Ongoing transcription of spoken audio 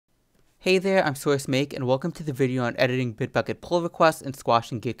Hey there, I'm srcmake and welcome to the video on editing Bitbucket pull requests and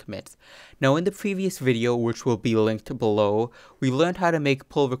squashing Git commits. Now in the previous video, which will be linked below, we learned how to make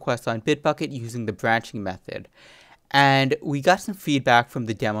pull requests on Bitbucket using the branching method. And we got some feedback from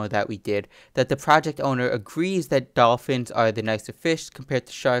the demo that we did that the project owner agrees that dolphins are the nicer fish compared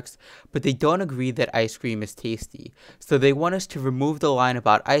to sharks, but they don't agree that ice cream is tasty. So they want us to remove the line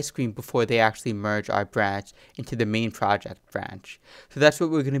about ice cream before they actually merge our branch into the main project branch. So that's what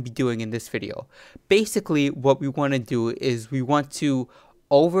we're going to be doing in this video. Basically, what we want to do is we want to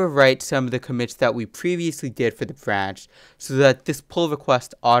overwrite some of the commits that we previously did for the branch so that this pull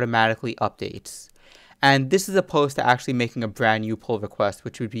request automatically updates. And this is opposed to actually making a brand new pull request,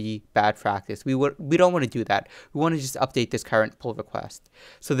 which would be bad practice. We don't want to do that. We want to just update this current pull request.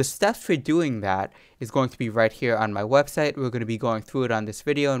 So the steps for doing that is going to be right here on my website. We're going to be going through it on this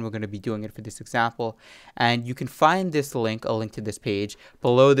video, and we're going to be doing it for this example. And you can find this link, a link to this page,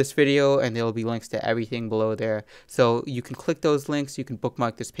 below this video, and there will be links to everything below there. So you can click those links. You can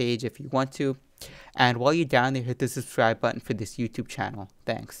bookmark this page if you want to. And while you're down there, hit the subscribe button for this YouTube channel.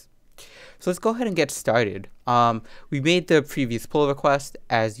 Thanks. So let's go ahead and get started. We made the previous pull request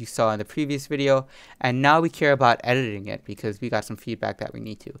as you saw in the previous video, and now we care about editing it because we got some feedback that we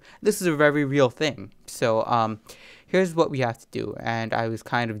need to. This is a very real thing. So here's what we have to do, and I was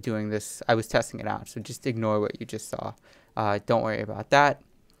kind of doing this, I was testing it out, so just ignore what you just saw. Don't worry about that.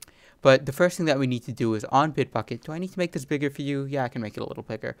 But the first thing that we need to do is on Bitbucket, do I need to make this bigger for you? Yeah, I can make it a little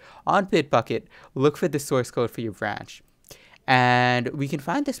bigger. On Bitbucket, look for the source code for your branch. And we can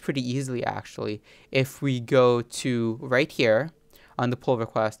find this pretty easily, actually, if we go to right here on the pull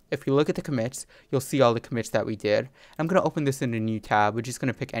request. If you look at the commits, you'll see all the commits that we did. I'm going to open this in a new tab. We're just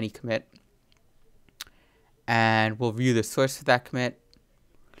going to pick any commit. And we'll view the source for that commit.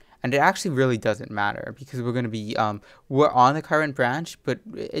 And it actually really doesn't matter because we're going to be, we're on the current branch, but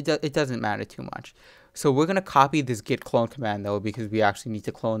it doesn't matter too much. So we're going to copy this git clone command, though, because we actually need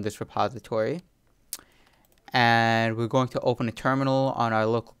to clone this repository. And we're going to open a terminal on our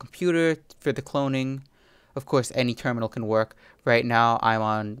local computer for the cloning. Of course, any terminal can work. Right now, I'm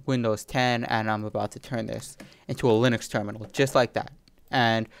on Windows 10, and I'm about to turn this into a Linux terminal, just like that.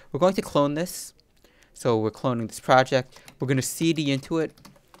 And we're going to clone this. So we're cloning this project. We're going to cd into it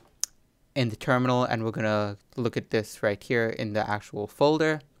in the terminal, and we're going to look at this right here in the actual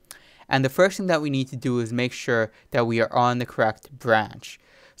folder. And the first thing that we need to do is make sure that we are on the correct branch.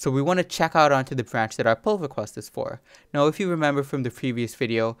 So we want to check out onto the branch that our pull request is for. Now, if you remember from the previous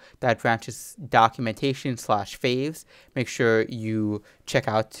video, that branch is documentation/faves. Make sure you check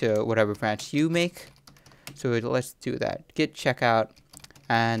out to whatever branch you make. So let's do that. Git checkout,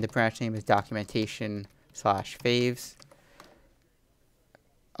 and the branch name is documentation/faves.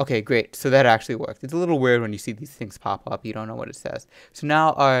 Okay, great. So that actually worked. It's a little weird when you see these things pop up. You don't know what it says. So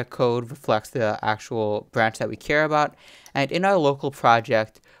now our code reflects the actual branch that we care about. And in our local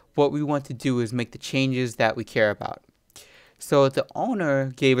project, what we want to do is make the changes that we care about. So the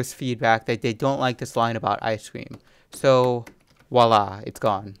owner gave us feedback that they don't like this line about ice cream. So voila, it's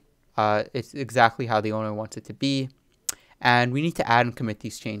gone. It's exactly how the owner wants it to be. And we need to add and commit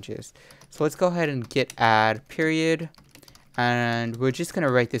these changes. So let's go ahead and git add period. And we're just going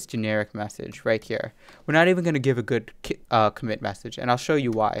to write this generic message right here. We're not even going to give a good commit message, and I'll show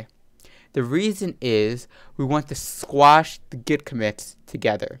you why. The reason is we want to squash the git commits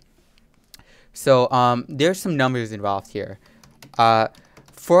together. So there's some numbers involved here.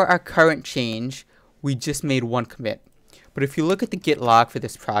 For our current change, we just made one commit. But if you look at the git log for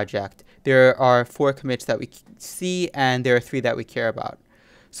this project, there are 4 commits that we see, and there are 3 that we care about.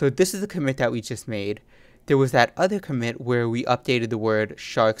 So this is the commit that we just made. There was that other commit where we updated the word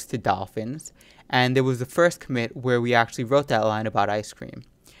sharks to dolphins, and there was the first commit where we actually wrote that line about ice cream.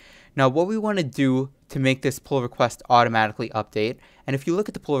 Now what we want to do to make this pull request automatically update, and if you look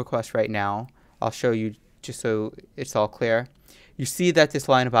at the pull request right now, I'll show you just so it's all clear. You see that this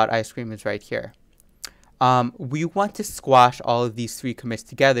line about ice cream is right here. We want to squash all of these 3 commits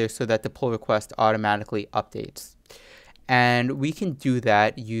together so that the pull request automatically updates. And we can do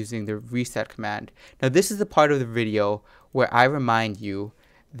that using the reset command. Now this is the part of the video where I remind you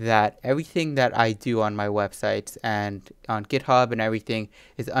that everything that I do on my websites and on GitHub and everything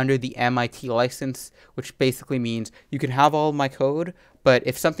is under the MIT license, which basically means you can have all of my code, but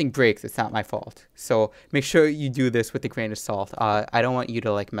if something breaks, it's not my fault. So make sure you do this with a grain of salt. I don't want you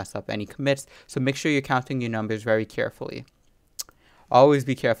to mess up any commits, so make sure you're counting your numbers very carefully. Always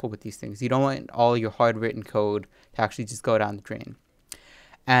be careful with these things. You don't want all your hard-written code to actually just go down the drain.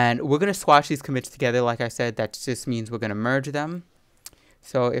 And we're going to squash these commits together. Like I said, that just means we're going to merge them.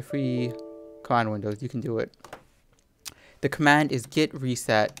 So if we, come on Windows, you can do it. The command is git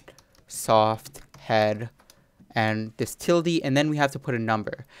reset soft head and this tilde, and then we have to put a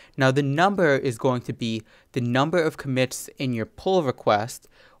number. Now the number is going to be the number of commits in your pull request,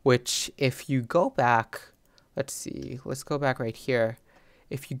 which if you go back, let's go back right here.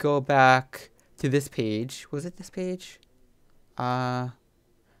 If you go back to this page, was it this page? No,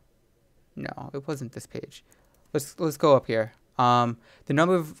 it wasn't this page. Let's go up here. The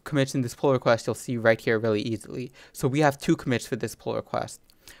number of commits in this pull request you'll see right here really easily. So we have 2 commits for this pull request,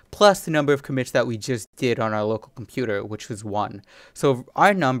 plus the number of commits that we just did on our local computer, which was 1. So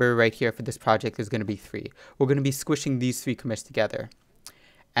our number right here for this project is going to be 3. We're going to be squishing these 3 commits together,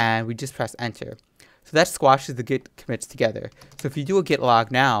 and we just press enter. So that squashes the git commits together. So if you do a git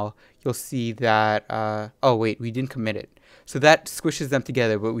log now, you'll see that, oh wait, we didn't commit it. So that squishes them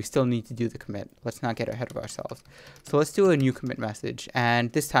together, but we still need to do the commit. Let's not get ahead of ourselves. So let's do a new commit message.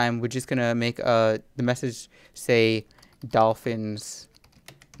 And this time we're just going to make the message say dolphins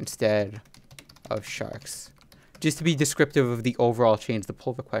instead of sharks, just to be descriptive of the overall change the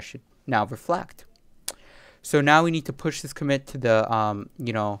pull request should now reflect. So now we need to push this commit to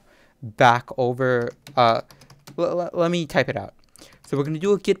the, back over. Let me type it out. So we're going to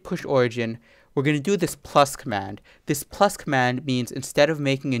do a git push origin. We're going to do this plus command. This plus command means instead of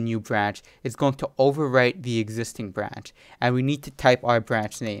making a new branch, it's going to overwrite the existing branch. And we need to type our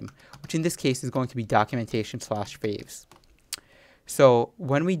branch name, which in this case is going to be documentation/faves. So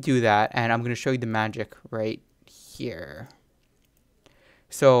when we do that, and I'm going to show you the magic right here.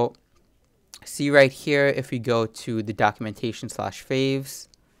 So see right here, if we go to the documentation/faves,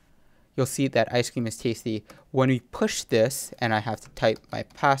 you'll see that ice cream is tasty. When we push this, and I have to type my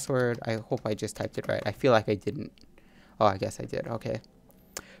password, I hope I just typed it right. I feel like I didn't. Oh, I guess I did. Okay.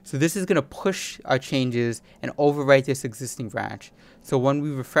 So this is going to push our changes and overwrite this existing branch. So when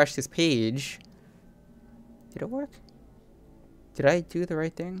we refresh this page, did it work? Did I do the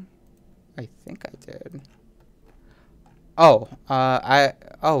right thing? I think I did. Oh,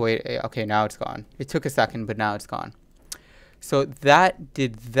 oh wait, okay, now it's gone. It took a second, but now it's gone. So that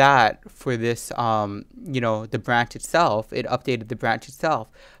did that for this, the branch itself. It updated the branch itself.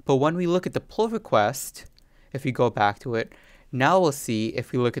 But when we look at the pull request, if we go back to it, now we'll see,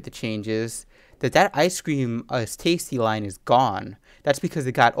 if we look at the changes, that ice cream is tasty line is gone. That's because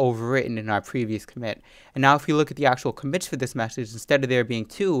it got overwritten in our previous commit. And now if we look at the actual commits for this message, instead of there being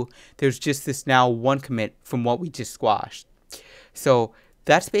 2, there's just this now 1 commit from what we just squashed. So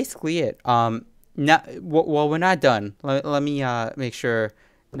that's basically it. Now, well, we're not done. Let me make sure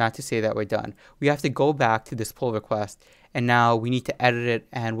not to say that we're done. We have to go back to this pull request, and now we need to edit it.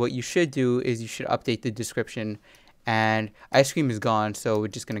 And what you should do is you should update the description. And ice cream is gone, so we're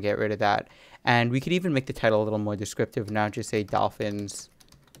just going to get rid of that. And we could even make the title a little more descriptive. Now just say dolphins,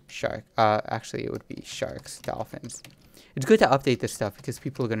 shark. Actually, it would be sharks, dolphins. It's good to update this stuff because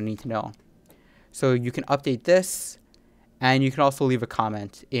people are going to need to know. So you can update this. And you can also leave a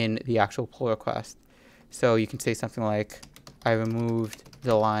comment in the actual pull request. So you can say something like, I removed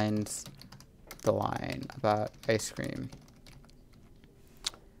the line about ice cream.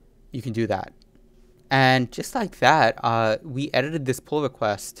 You can do that. And just like that, we edited this pull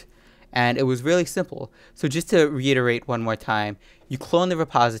request. And it was really simple. So just to reiterate one more time, you clone the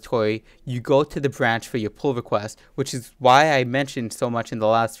repository, you go to the branch for your pull request, which is why I mentioned so much in the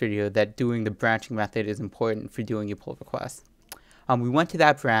last video that doing the branching method is important for doing your pull request. We went to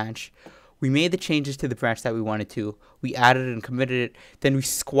that branch, we made the changes to the branch that we wanted to, we added and committed it, then we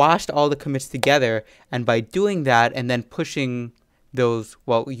squashed all the commits together, and by doing that and then pushing those,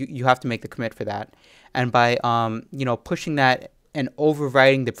 well, you have to make the commit for that, and by pushing that and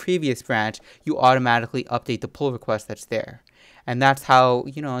overwriting the previous branch, you automatically update the pull request that's there. And that's how,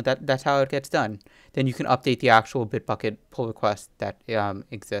 that's how it gets done. Then you can update the actual Bitbucket pull request that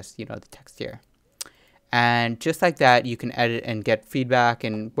exists, the text here. And just like that, you can edit and get feedback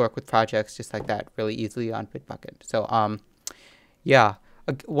and work with projects just like that really easily on Bitbucket. So, yeah.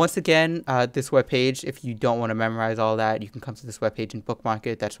 Once again, this webpage, if you don't want to memorize all that, you can come to this webpage and bookmark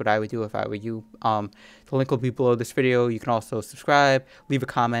it. That's what I would do if I were you. The link will be below this video. You can also subscribe, leave a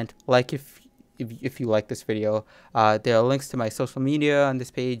comment, like if you like this video. There are links to my social media on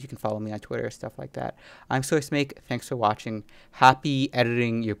this page. You can follow me on Twitter, stuff like that. I'm srcmake. Thanks for watching. Happy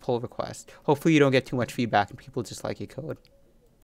editing your pull request. Hopefully you don't get too much feedback and people just like your code.